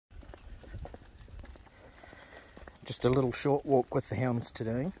Just a little short walk with the hounds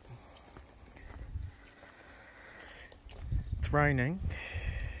today. It's raining.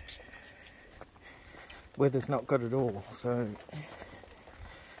 Weather's not good at all, so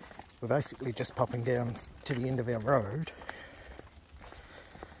we're basically just popping down to the end of our road.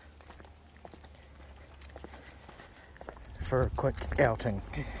 For a quick outing.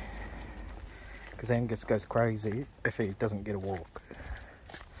 Because Angus goes crazy if he doesn't get a walk.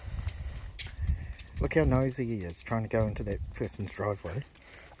 Look how nosy he is trying to go into that person's driveway.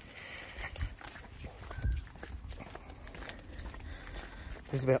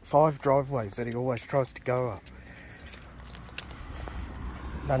 There's about 5 driveways that he always tries to go up.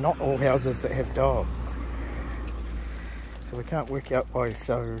 They're not all houses that have dogs. So we can't work out why he's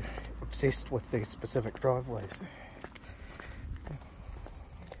so obsessed with these specific driveways.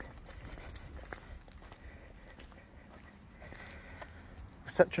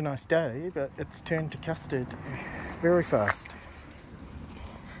 Such a nice day, but it's turned to custard very fast.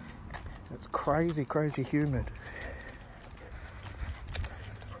 It's crazy, crazy humid.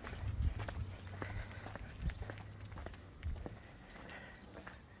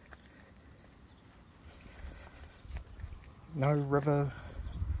 No river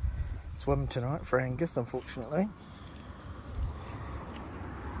swim tonight for Angus, unfortunately.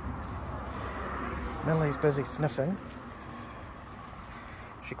 Millie's busy sniffing.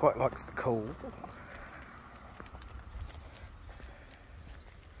 She quite likes the cold.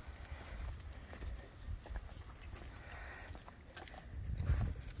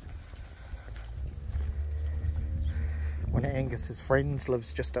 One of Angus's friends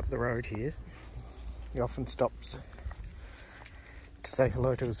lives just up the road here. He often stops to say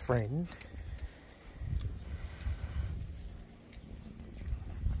hello to his friend.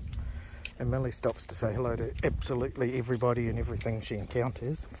 And Millie stops to say hello to absolutely everybody and everything she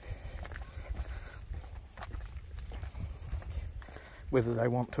encounters, whether they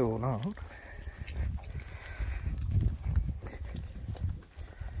want to or not.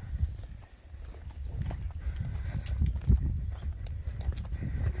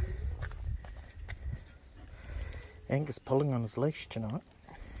 Angus pulling on his leash tonight.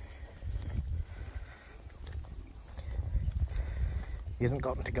 He hasn't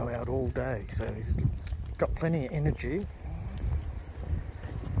gotten to go out all day, so he's got plenty of energy.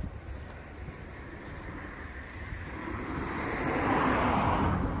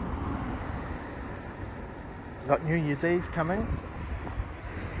 Got New Year's Eve coming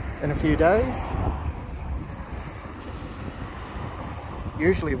in a few days.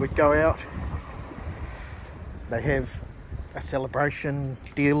 Usually we'd go out. They have a celebration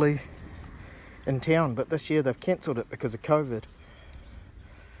daily in town, but this year they've cancelled it because of COVID.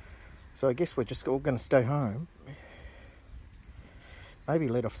 So I guess we're just all going to stay home. Maybe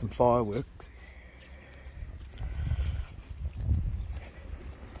let off some fireworks.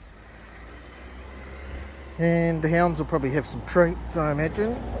 And the hounds will probably have some treats, I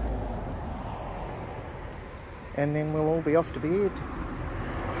imagine. And then we'll all be off to bed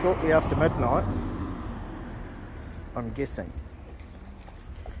shortly after midnight, I'm guessing.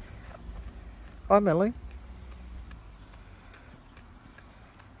 Hi, Millie.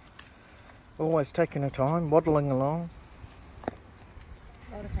 Always taking her time, waddling along.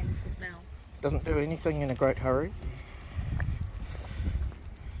 A lot of things to smell. Doesn't do anything in a great hurry.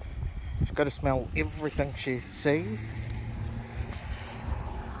 She's got to smell everything she sees.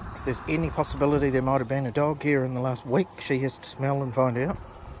 If there's any possibility there might have been a dog here in the last week, she has to smell and find out.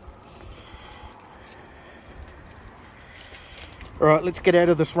 Alright, let's get out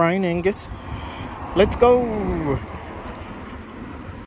of this rain, Angus. Let's go!